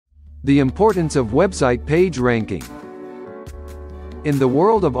The importance of website page ranking. In the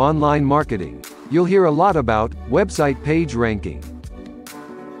world of online marketing, you'll hear a lot about website page ranking.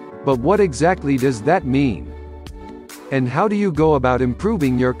 But what exactly does that mean? And how do you go about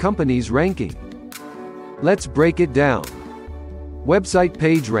improving your company's ranking? Let's break it down. Website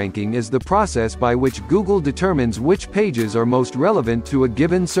page ranking is the process by which Google determines which pages are most relevant to a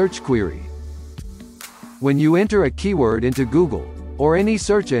given search query. When you enter a keyword into Google, or any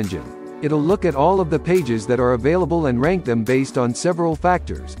search engine, it'll look at all of the pages that are available and rank them based on several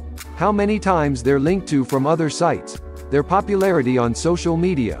factors: how many times they're linked to from other sites, their popularity on social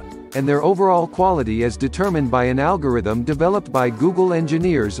media, and their overall quality as determined by an algorithm developed by Google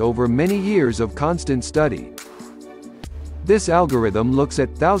engineers over many years of constant study. This algorithm looks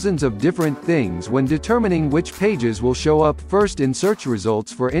at thousands of different things when determining which pages will show up first in search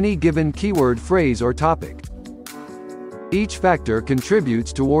results for any given keyword phrase or topic. Each factor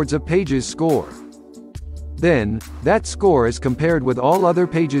contributes towards a page's score. Then, that score is compared with all other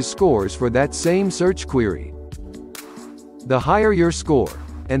pages' scores for that same search query. The higher your score,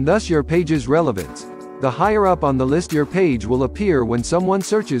 and thus your page's relevance, the higher up on the list your page will appear when someone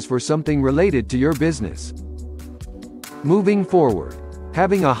searches for something related to your business. Moving forward,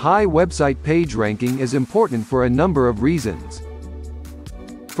 having a high website page ranking is important for a number of reasons.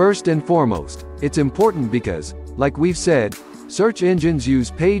 First and foremost, it's important because, like we've said, search engines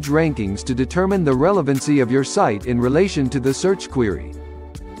use page rankings to determine the relevancy of your site in relation to the search query.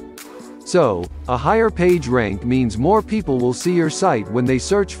 So, a higher page rank means more people will see your site when they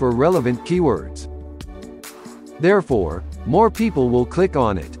search for relevant keywords. Therefore, more people will click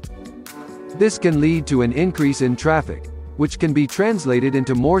on it. This can lead to an increase in traffic, which can be translated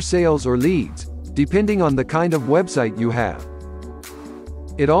into more sales or leads, depending on the kind of website you have.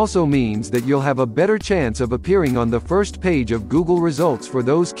 It also means that you'll have a better chance of appearing on the first page of Google results for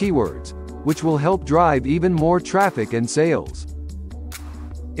those keywords, which will help drive even more traffic and sales.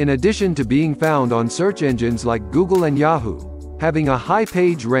 In addition to being found on search engines like Google and Yahoo, having a high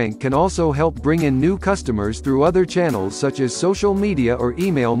page rank can also help bring in new customers through other channels such as social media or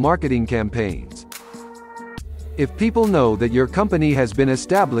email marketing campaigns. If people know that your company has been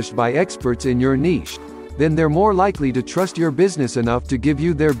established by experts in your niche, then they're more likely to trust your business enough to give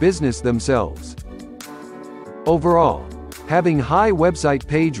you their business themselves. Overall, having high website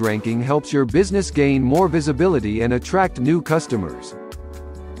page ranking helps your business gain more visibility and attract new customers.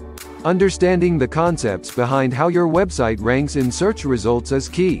 Understanding the concepts behind how your website ranks in search results is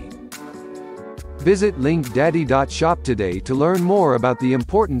key. Visit linkdaddy.shop today to learn more about the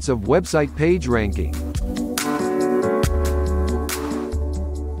importance of website page ranking.